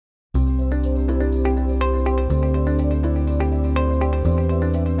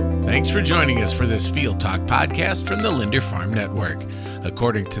Thanks for joining us for this Field Talk podcast from the Linder Farm Network.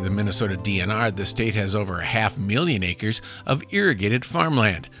 According to the Minnesota DNR, the state has over 500,000 acres of irrigated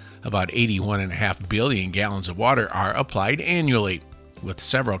farmland. About 81.5 billion gallons of water are applied annually. With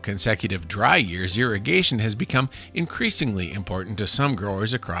several consecutive dry years, irrigation has become increasingly important to some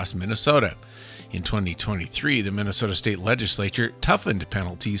growers across Minnesota. In 2023, the Minnesota State Legislature toughened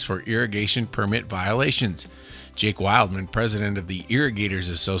penalties for irrigation permit violations. Jake Wildman, president of the Irrigators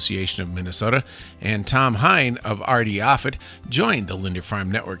Association of Minnesota, and Tom Heyn of RD Offutt joined the Linder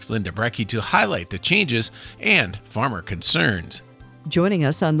Farm Network's Linda Brecky to highlight the changes and farmer concerns. Joining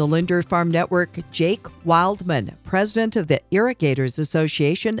us on the Linder Farm Network, Jake Wildman, president of the Irrigators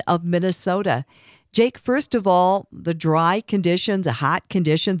Association of Minnesota. Jake, first of all, the dry conditions, the hot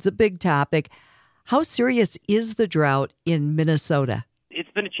conditions, a big topic. How serious is the drought in Minnesota? It's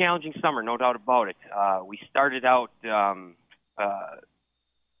been a challenging summer, no doubt about it. We started out the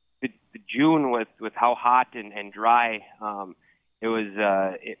June with how hot and dry.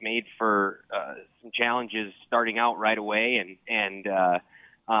 It made for some challenges starting out right away, and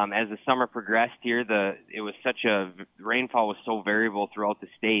as the summer progressed here, rainfall was so variable throughout the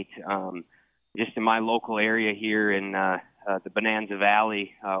state. Just in my local area here in the Bonanza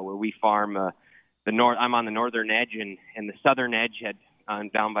Valley, where we farm, I'm on the northern edge, and the southern edge had.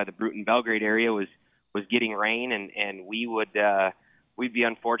 Down by the Bruton-Belgrade area was getting rain, and we'd be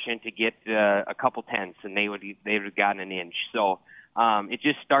unfortunate to get a couple tenths, and they would have gotten an inch. So it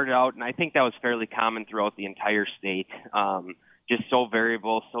just started out, and I think that was fairly common throughout the entire state. Just so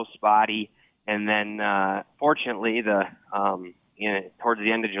variable, so spotty, and then fortunately, towards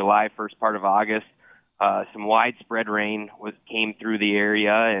the end of July, first part of August, some widespread rain came through the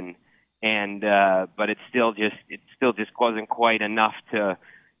area, but it still just wasn't quite enough to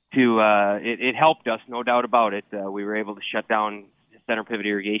it helped us, no doubt about it. We were able to shut down center pivot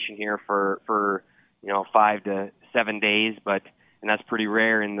irrigation here for 5 to 7 days, and that's pretty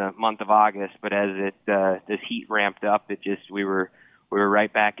rare in the month of August. But as this heat ramped up, we were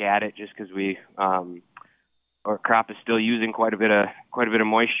right back at it, just because our crop is still using quite a bit of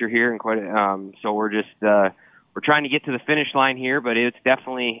moisture here, and so we're trying to get to the finish line here, but it's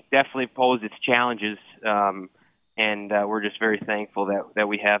definitely posed its challenges, and we're just very thankful that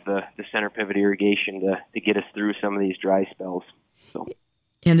we have the center pivot irrigation to get us through some of these dry spells. So.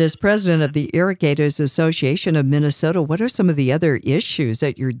 And as president of the Irrigators Association of Minnesota, what are some of the other issues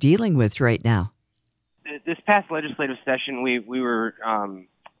that you're dealing with right now? This past legislative session, we were a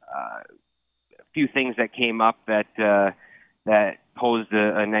few things that came up that posed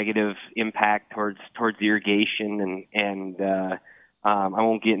a negative impact towards irrigation, and I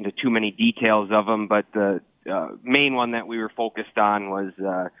won't get into too many details of them, but the main one that we were focused on was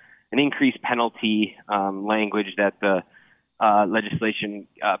an increased penalty language that the legislation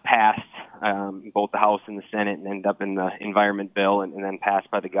passed, both the House and the Senate, and ended up in the Environment Bill and then passed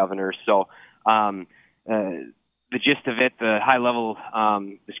by the governor. So the gist of it, the high-level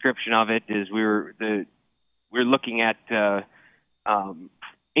description of it, is we're looking at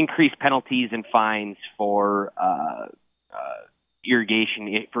increased penalties and fines for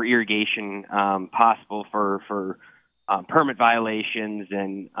irrigation possible for permit violations,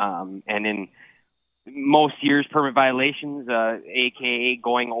 and in most years, permit violations, aka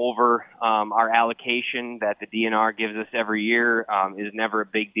going over our allocation that the DNR gives us every year, is never a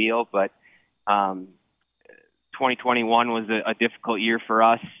big deal. But 2021 was a difficult year for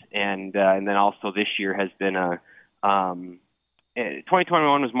us, and then also this year has been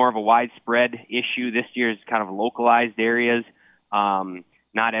 2021 was more of a widespread issue. This year is kind of localized areas.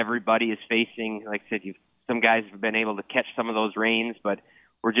 Not everybody is facing, like I said, some guys have been able to catch some of those rains, but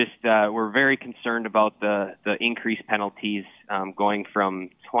we're very concerned about the increased penalties, going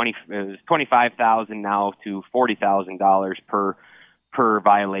from $25,000 now to $40,000 per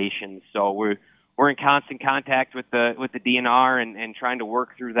violation. So we're in constant contact with the DNR and trying to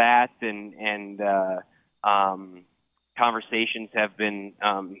work through that, and conversations have been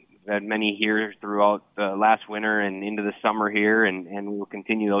had many here throughout the last winter and into the summer here, and we will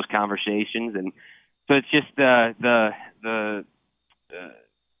continue those conversations. And so it's just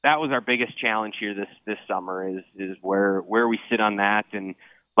that was our biggest challenge here this summer is where we sit on that, and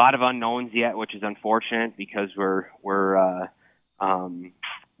a lot of unknowns yet, which is unfortunate because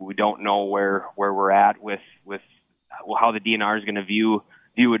we don't know where we're at with how the DNR is going to view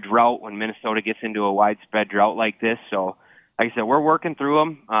a drought when Minnesota gets into a widespread drought like this. So, like I said, we're working through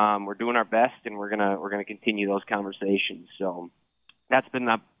them. We're doing our best, and we're gonna continue those conversations. So that's been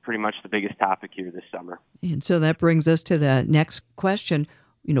pretty much the biggest topic here this summer. And so that brings us to the next question.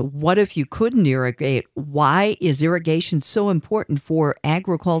 what if you couldn't irrigate? Why is irrigation so important for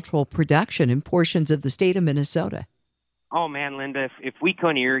agricultural production in portions of the state of Minnesota? Oh man, Linda, if we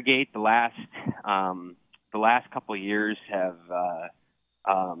couldn't irrigate, the last couple of years have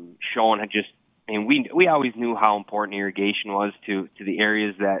shown just. I mean, we always knew how important irrigation was to the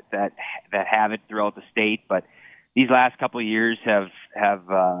areas that have it throughout the state, but these last couple of years have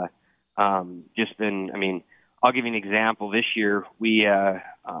just been. I mean, I'll give you an example. This year, we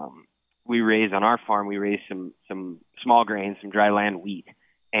raised on our farm. We raised some small grains, some dry land wheat,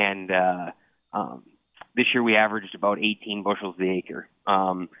 and this year we averaged about 18 bushels the acre.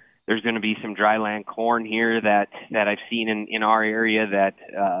 There's going to be some dry land corn here that I've seen in our area that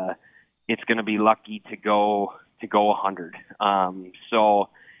it's going to be lucky to go 100. So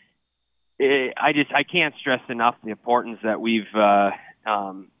I can't stress enough the importance that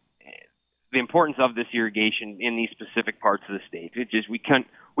the importance of this irrigation in these specific parts of the state. It just we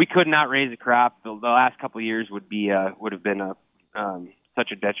could not raise a crop. The last couple of years would have been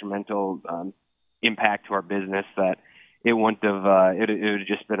such a detrimental impact to our business that it wouldn't have. It would have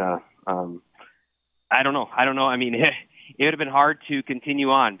just been I don't know. I mean, it would have been hard to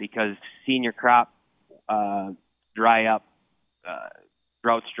continue on because seeing your crop dry up,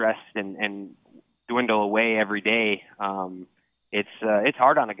 drought stressed, and dwindle away every day. It's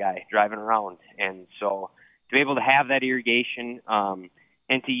hard on a guy driving around, and so to be able to have that irrigation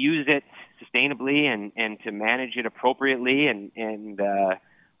and to use it sustainably and to manage it appropriately, and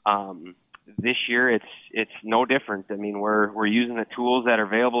this year it's no different. I mean, we're using the tools that are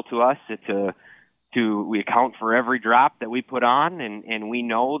available to us we account for every drop that we put on, and we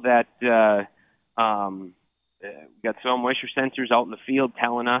know that we got soil moisture sensors out in the field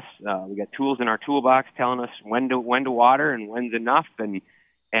telling us. We got tools in our toolbox telling us when to water and when's enough,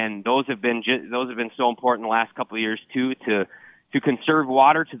 and those have been so important the last couple of years too to conserve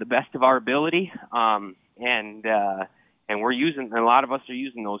water to the best of our ability. And we're using, a lot of us are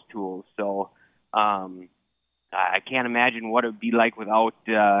using those tools. So I can't imagine what it would be like without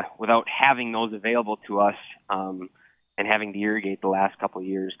having those available to us and having to irrigate the last couple of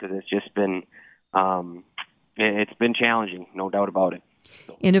years, because it's just been. It's been challenging, no doubt about it.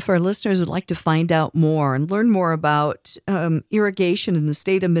 And if our listeners would like to find out more and learn more about irrigation in the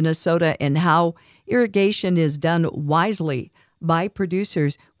state of Minnesota and how irrigation is done wisely by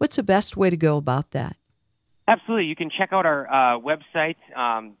producers, what's the best way to go about that? Absolutely. You can check out our website,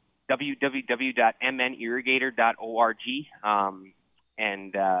 www.mnirrigator.org,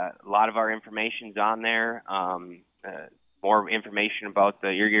 and a lot of our information's on there. More information about the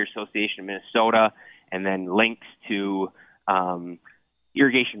Irrigator Association of Minnesota, and then links to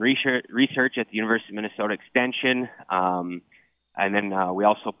irrigation research at the University of Minnesota Extension. And then we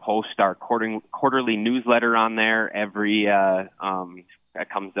also post our quarterly newsletter on there that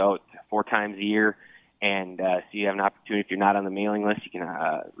comes out 4 times a year. And so you have an opportunity, if you're not on the mailing list, you can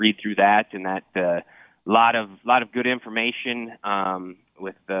read through that. And that lot of good information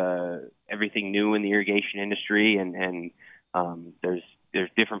with everything new in the irrigation industry. And there's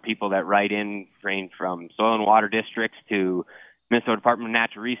different people that write in, range from soil and water districts to Minnesota Department of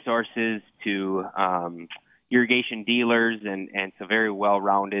Natural Resources to irrigation dealers, and it's a very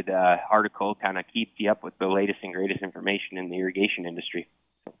well-rounded article, kind of keeps you up with the latest and greatest information in the irrigation industry.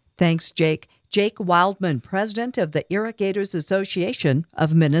 Thanks, Jake. Jake Wildman, president of the Irrigators Association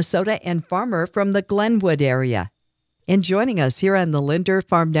of Minnesota and farmer from the Glenwood area. And joining us here on the Linder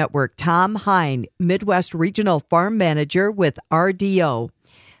Farm Network, Tom Heyn, Midwest Regional Farm Manager with RDO.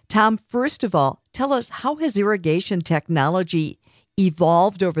 Tom, first of all, tell us, how has irrigation technology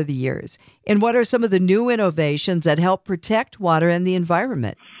evolved over the years? And what are some of the new innovations that help protect water and the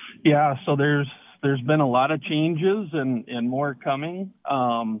environment? Yeah, so there's been a lot of changes and more coming.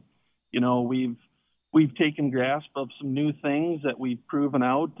 We've taken grasp of some new things that we've proven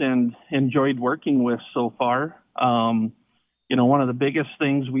out and enjoyed working with so far. One of the biggest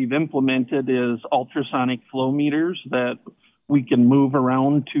things we've implemented is ultrasonic flow meters that we can move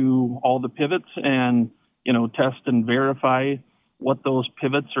around to all the pivots and, test and verify what those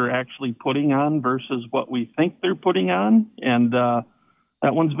pivots are actually putting on versus what we think they're putting on. And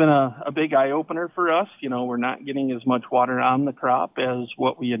that one's been a big eye-opener for us. We're not getting as much water on the crop as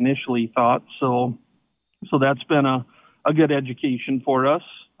what we initially thought. So that's been a good education for us.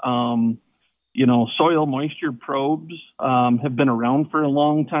 Soil moisture probes have been around for a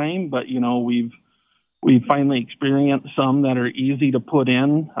long time, but, we've finally experienced some that are easy to put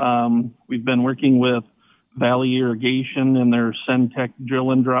in. We've been working with Valley Irrigation and their Centec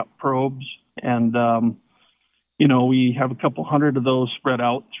drill and drop probes. And, we have a couple hundred of those spread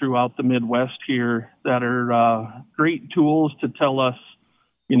out throughout the Midwest here that are great tools to tell us,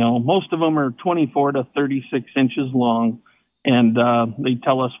 most of them are 24 to 36 inches long, and they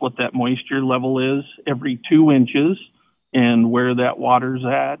tell us what that moisture level is every 2 inches and where that water's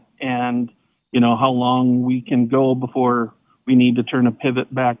at, and, how long we can go before we need to turn a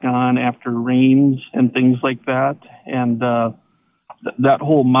pivot back on after rains and things like that. And that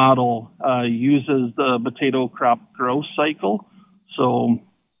whole model uses the potato crop growth cycle. So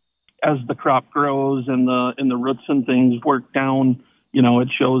as the crop grows and the roots and things work down, it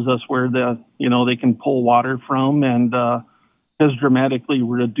shows us where they can pull water from, and has dramatically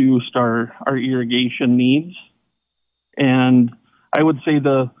reduced our irrigation needs. And I would say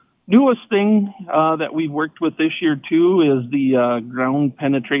the newest thing that we've worked with this year too is the ground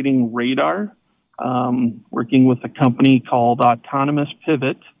penetrating radar, working with a company called Autonomous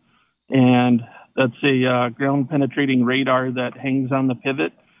Pivot. And that's a ground penetrating radar that hangs on the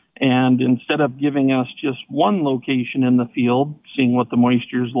pivot. And instead of giving us just one location in the field, seeing what the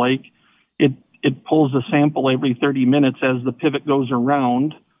moisture is like, it pulls a sample every 30 minutes as the pivot goes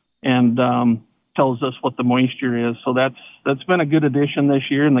around and tells us what the moisture is. So that's been a good addition this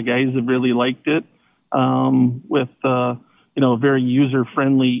year, and the guys have really liked it with a very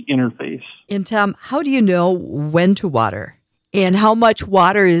user-friendly interface. And Tom, how do you know when to water and how much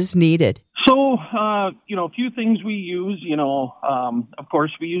water is needed? So, a few things we use, of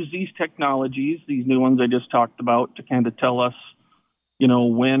course, we use these technologies, these new ones I just talked about, to kind of tell us,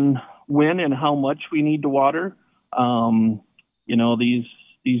 when and how much we need to water.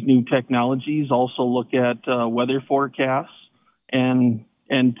 These new technologies also look at weather forecasts and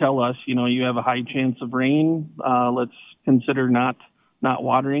tell us, you have a high chance of rain. Let's consider not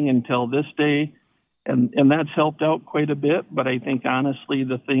watering until this day. And that's helped out quite a bit. But I think, honestly,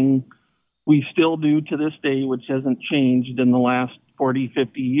 the thing we still do to this day, which hasn't changed in the last 40,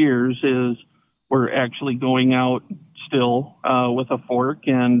 50 years, is we're actually going out still with a fork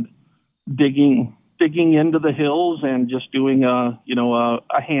and digging into the hills and just doing a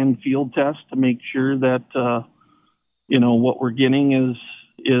hand field test to make sure that what we're getting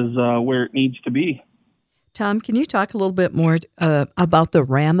is where it needs to be. Tom, can you talk a little bit more about the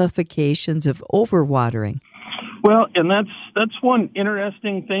ramifications of overwatering? Well, and that's one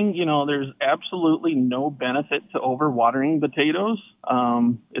interesting thing. There's absolutely no benefit to overwatering potatoes.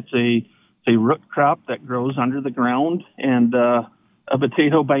 It's a root crop that grows under the ground, and a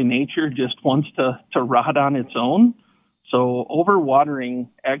potato by nature just wants to rot on its own. So overwatering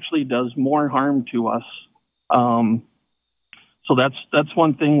actually does more harm to us. So that's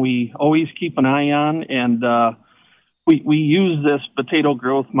one thing we always keep an eye on, and we use this potato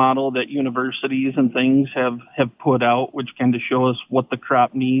growth model that universities and things have put out, which kind of show us what the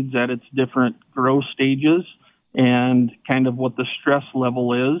crop needs at its different growth stages and kind of what the stress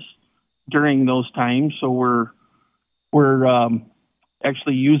level is during those times. So we're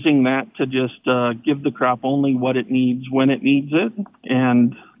actually using that to just give the crop only what it needs when it needs it,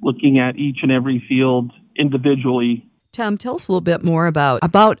 and looking at each and every field individually. Tom, tell us a little bit more about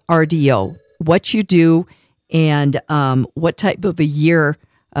RDO, what you do, and what type of a year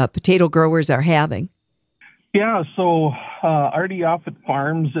potato growers are having. Yeah, so RD Offutt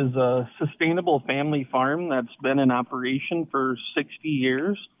Farms is a sustainable family farm that's been in operation for 60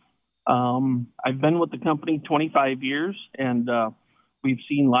 years. I've been with the company 25 years, and we've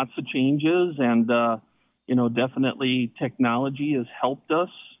seen lots of changes, and definitely technology has helped us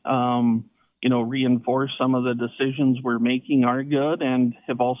reinforce some of the decisions we're making are good, and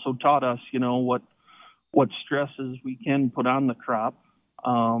have also taught us what stresses we can put on the crop.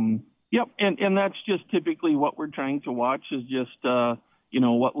 Yep, and that's just typically what we're trying to watch, is just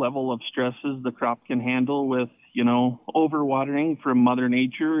what level of stresses the crop can handle with overwatering from Mother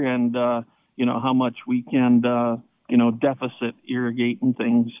Nature, and how much we can deficit irrigate and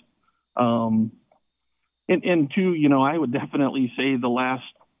things. And two, I would definitely say the last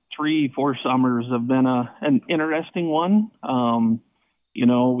 3-4 summers have been an interesting one.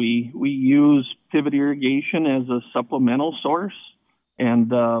 We use pivot irrigation as a supplemental source, and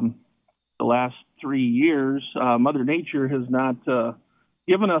the last 3 years, Mother Nature has not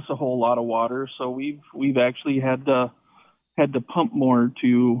given us a whole lot of water, so we've actually had to pump more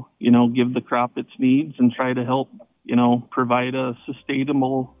to give the crop its needs and try to help provide a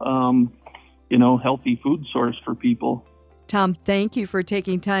sustainable healthy food source for people. Tom, thank you for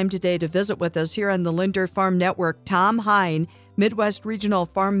taking time today to visit with us here on the Linder Farm Network. Tom Heyn, Midwest Regional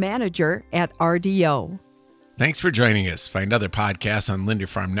Farm Manager at RDO. Thanks for joining us. Find other podcasts on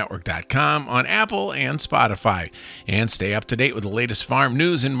linderfarmnetwork.com, on Apple and Spotify. And stay up to date with the latest farm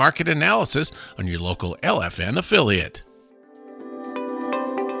news and market analysis on your local LFN affiliate.